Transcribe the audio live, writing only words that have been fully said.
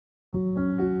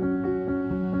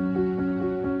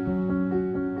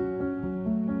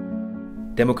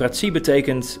Democratie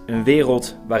betekent een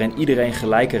wereld waarin iedereen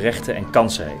gelijke rechten en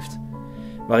kansen heeft.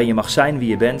 Waarin je mag zijn wie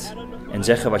je bent en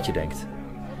zeggen wat je denkt.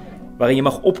 Waarin je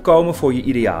mag opkomen voor je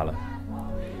idealen.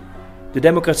 De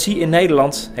democratie in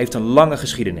Nederland heeft een lange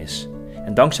geschiedenis.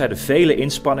 En dankzij de vele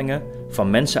inspanningen van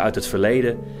mensen uit het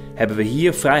verleden hebben we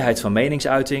hier vrijheid van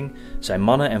meningsuiting, zijn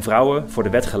mannen en vrouwen voor de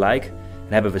wet gelijk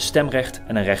en hebben we stemrecht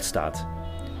en een rechtsstaat.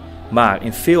 Maar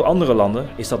in veel andere landen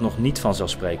is dat nog niet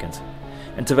vanzelfsprekend.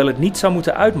 En terwijl het niet zou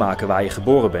moeten uitmaken waar je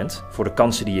geboren bent, voor de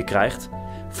kansen die je krijgt,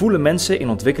 voelen mensen in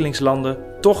ontwikkelingslanden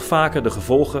toch vaker de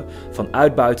gevolgen van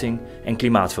uitbuiting en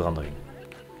klimaatverandering.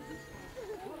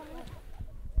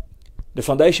 De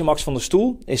Foundation Max van de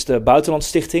Stoel is de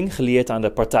buitenlandstichting gelieerd aan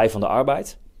de Partij van de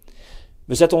Arbeid.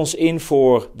 We zetten ons in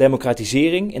voor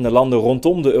democratisering in de landen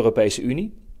rondom de Europese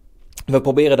Unie. We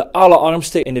proberen de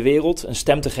allerarmsten in de wereld een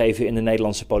stem te geven in de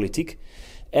Nederlandse politiek.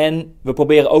 En we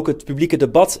proberen ook het publieke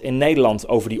debat in Nederland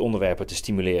over die onderwerpen te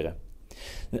stimuleren.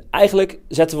 Eigenlijk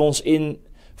zetten we ons in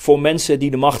voor mensen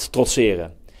die de macht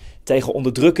trotseren. Tegen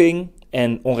onderdrukking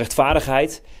en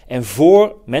onrechtvaardigheid en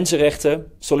voor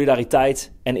mensenrechten,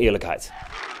 solidariteit en eerlijkheid.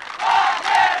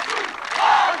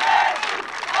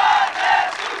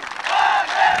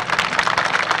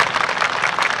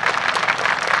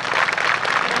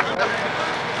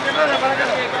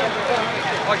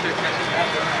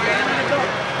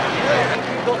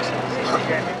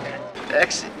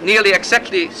 Nearly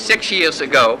exactly 6 years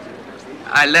ago,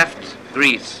 I left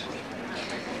Greece.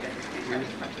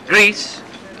 Greece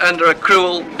under a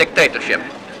cruel dictatorship.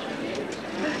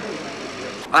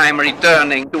 I am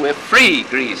returning to a free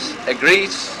Greece, a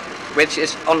Greece which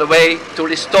is on the way to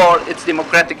restore its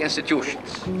democratic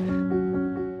institutions.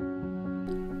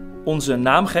 Onze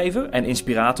naamgever en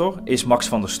inspirator is Max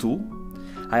van der Stoel.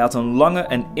 Hij had een lange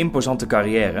en imposante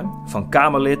carrière, van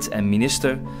Kamerlid en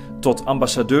minister tot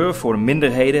ambassadeur voor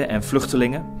minderheden en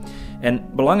vluchtelingen. En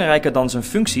belangrijker dan zijn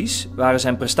functies waren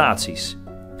zijn prestaties.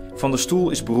 Van der Stoel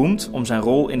is beroemd om zijn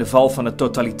rol in de val van het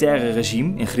totalitaire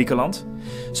regime in Griekenland,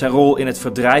 zijn rol in het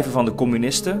verdrijven van de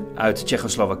communisten uit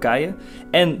Tsjechoslowakije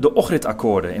en de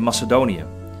Ohrid-akkoorden in Macedonië.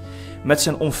 Met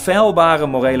zijn onfeilbare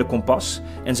morele kompas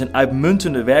en zijn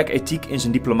uitmuntende werkethiek in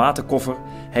zijn diplomatenkoffer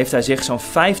heeft hij zich zo'n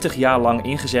 50 jaar lang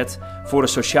ingezet voor de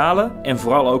sociale en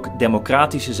vooral ook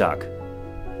democratische zaak.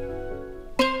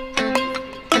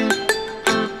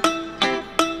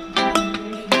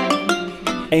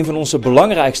 Een van onze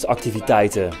belangrijkste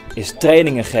activiteiten is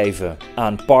trainingen geven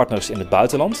aan partners in het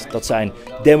buitenland. Dat zijn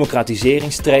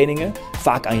democratiseringstrainingen,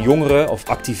 vaak aan jongeren of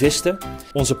activisten.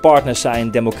 Onze partners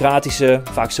zijn democratische,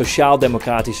 vaak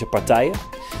sociaal-democratische partijen.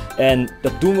 En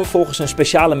dat doen we volgens een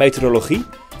speciale methodologie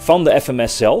van de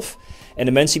FMS zelf. En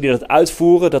de mensen die dat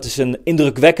uitvoeren, dat is een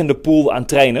indrukwekkende pool aan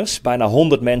trainers, bijna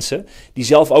 100 mensen, die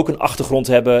zelf ook een achtergrond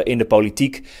hebben in de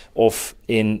politiek of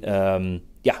in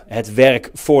het werk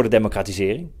voor de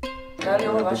democratisering.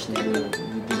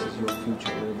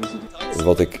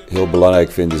 Wat ik heel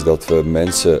belangrijk vind is dat we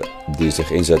mensen die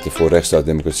zich inzetten voor rechtsstaat en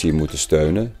democratie moeten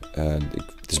steunen.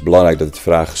 Het is belangrijk dat het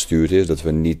vraaggestuurd is, dat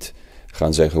we niet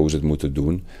gaan zeggen hoe ze het moeten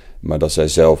doen, maar dat zij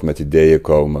zelf met ideeën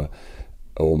komen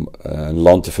om een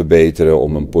land te verbeteren,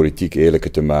 om een politiek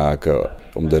eerlijker te maken,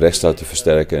 om de rechtsstaat te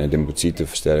versterken en de democratie te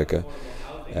versterken.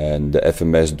 En de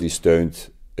FMS die steunt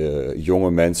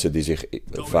jonge mensen die zich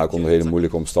vaak onder hele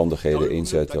moeilijke omstandigheden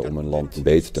inzetten om een land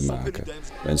beter te maken.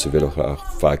 Mensen willen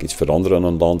graag vaak iets veranderen aan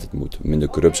een land. Het moet minder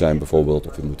corrupt zijn bijvoorbeeld,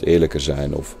 of het moet eerlijker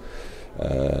zijn, of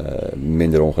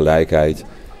minder ongelijkheid.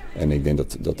 En ik denk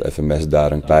dat FMS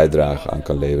daar een bijdrage aan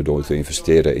kan leveren door te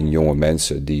investeren in jonge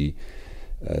mensen die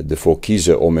ervoor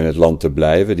kiezen om in het land te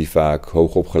blijven, die vaak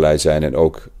hoog opgeleid zijn en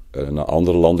ook naar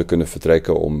andere landen kunnen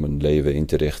vertrekken om een leven in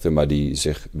te richten, maar die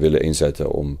zich willen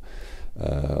inzetten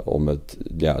om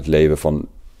het leven van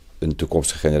een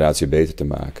toekomstige generatie beter te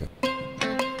maken.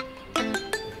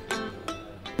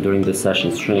 During the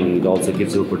sessions training, it also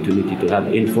gives the opportunity to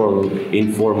have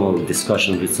informal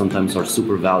discussions which sometimes are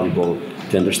super valuable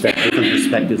to understand different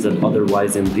perspectives that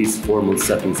otherwise in these formal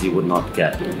settings you would not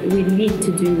get. We need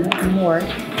to do that more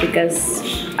because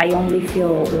I only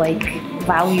feel like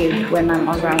valued when I'm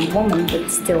around women, but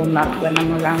still not when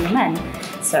I'm around men.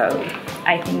 So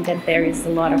I think that there is a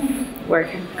lot of work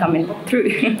coming through.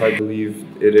 I believe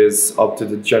it is up to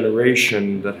the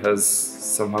generation that has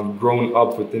somehow grown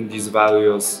up within these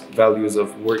values of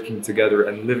working together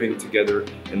and living together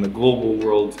in the global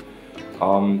world,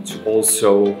 to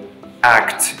also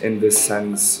act in this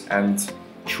sense and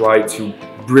try to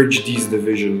bridge these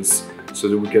divisions so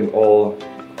that we can all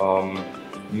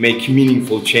make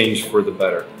meaningful change for the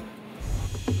better.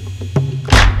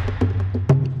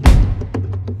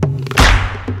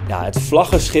 Ja, het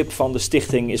vlaggenschip van de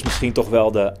stichting is misschien toch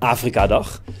wel de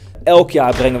Afrika-dag. Elk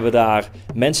jaar brengen we daar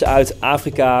mensen uit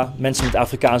Afrika, mensen met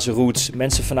Afrikaanse roots,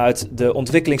 mensen vanuit de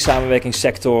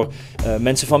ontwikkelingssamenwerkingssector,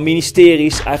 mensen van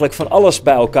ministeries, eigenlijk van alles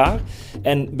bij elkaar.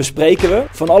 En bespreken we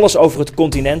van alles over het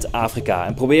continent Afrika.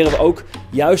 En proberen we ook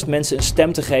juist mensen een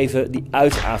stem te geven die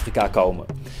uit Afrika komen.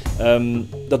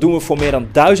 Dat doen we voor meer dan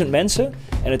 1000 mensen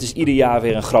en het is ieder jaar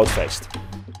weer een groot feest.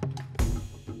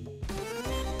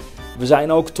 We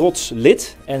zijn ook trots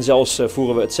lid en zelfs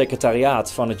voeren we het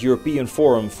secretariaat van het European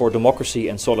Forum for Democracy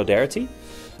and Solidarity.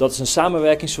 Dat is een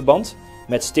samenwerkingsverband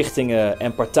met stichtingen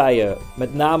en partijen,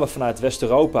 met name vanuit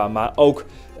West-Europa, maar ook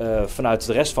vanuit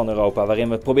de rest van Europa, waarin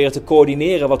we proberen te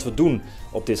coördineren wat we doen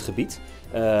op dit gebied.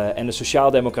 En de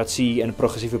sociaaldemocratie en de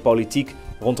progressieve politiek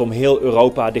rondom heel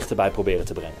Europa dichterbij proberen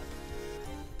te brengen.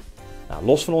 Nou,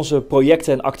 los van onze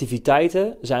projecten en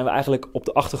activiteiten zijn we eigenlijk op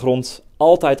de achtergrond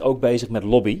altijd ook bezig met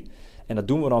lobby. En dat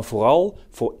doen we dan vooral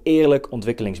voor eerlijk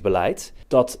ontwikkelingsbeleid.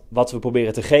 Dat wat we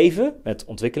proberen te geven met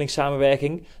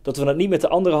ontwikkelingssamenwerking, dat we dat niet met de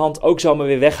andere hand ook zomaar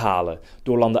weer weghalen.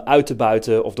 Door landen uit te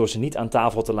buiten of door ze niet aan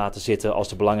tafel te laten zitten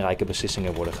als er belangrijke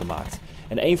beslissingen worden gemaakt.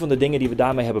 En een van de dingen die we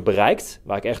daarmee hebben bereikt,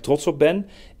 waar ik echt trots op ben,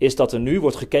 is dat er nu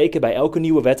wordt gekeken bij elke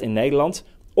nieuwe wet in Nederland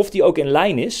of die ook in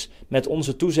lijn is met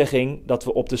onze toezegging dat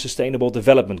we op de Sustainable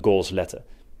Development Goals letten.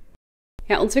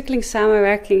 Ja,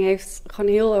 ontwikkelingssamenwerking heeft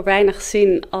gewoon heel weinig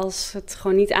zin als het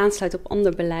gewoon niet aansluit op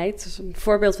ander beleid. Dus een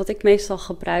voorbeeld wat ik meestal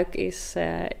gebruik is,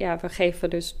 we geven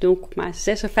dus 0,56%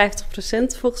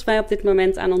 volgens mij op dit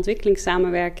moment aan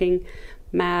ontwikkelingssamenwerking.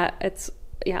 Maar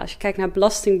als je kijkt naar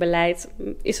belastingbeleid,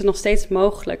 is het nog steeds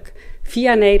mogelijk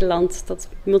via Nederland dat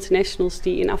multinationals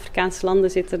die in Afrikaanse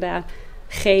landen zitten daar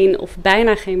geen of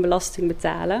bijna geen belasting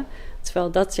betalen.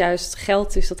 Terwijl dat juist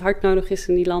geld is dat hard nodig is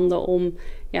in die landen om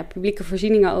publieke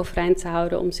voorzieningen overeind te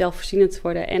houden, om zelfvoorzienend te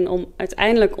worden en om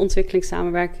uiteindelijk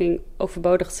ontwikkelingssamenwerking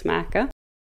overbodig te maken.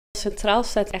 Centraal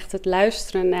staat echt het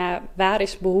luisteren naar waar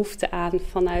is behoefte aan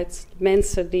vanuit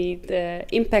mensen die de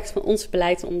impact van ons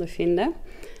beleid ondervinden.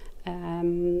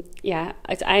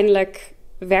 Uiteindelijk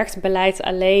werkt beleid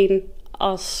alleen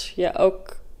als je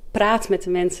ook praat met de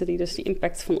mensen die dus die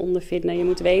impact van ondervinden. Je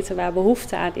moet weten waar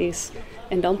behoefte aan is.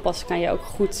 En dan pas kan je ook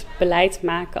goed beleid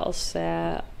maken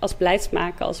als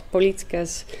beleidsmaker, als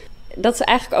politicus. Dat is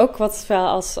eigenlijk ook wat we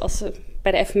als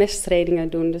bij de FMS-trainingen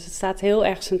doen. Dus het staat heel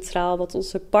erg centraal wat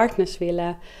onze partners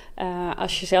willen.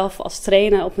 Als je zelf als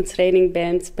trainer op een training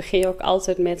bent, begin je ook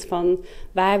altijd met van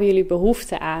waar hebben jullie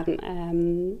behoefte aan?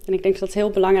 En ik denk dat het heel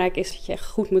belangrijk is dat je echt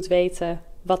goed moet weten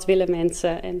wat willen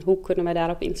mensen en hoe kunnen we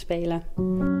daarop inspelen.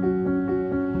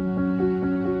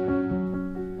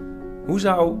 Hoe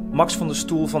zou Max van der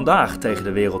Stoel vandaag tegen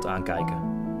de wereld aankijken?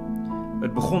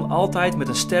 Het begon altijd met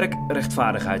een sterk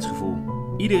rechtvaardigheidsgevoel.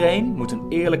 Iedereen moet een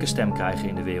eerlijke stem krijgen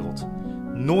in de wereld.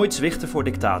 Nooit zwichten voor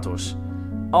dictators.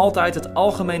 Altijd het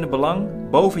algemene belang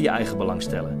boven je eigen belang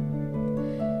stellen.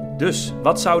 Dus,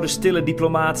 wat zou de stille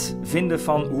diplomaat vinden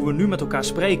van hoe we nu met elkaar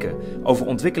spreken over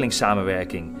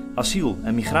ontwikkelingssamenwerking, asiel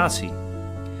en migratie?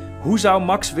 Hoe zou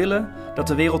Max willen dat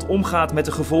de wereld omgaat met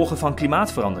de gevolgen van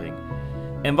klimaatverandering?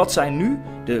 En wat zijn nu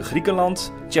de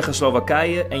Griekenland,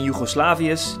 Tsjechoslowakije en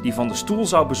Joegoslaviërs die Van der Stoel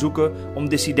zou bezoeken om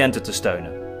dissidenten te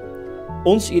steunen?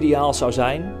 Ons ideaal zou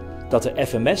zijn dat de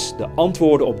FMS de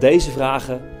antwoorden op deze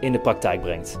vragen in de praktijk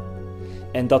brengt.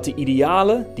 En dat de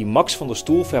idealen die Max van der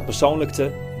Stoel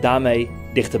verpersoonlijkte daarmee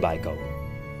dichterbij komen.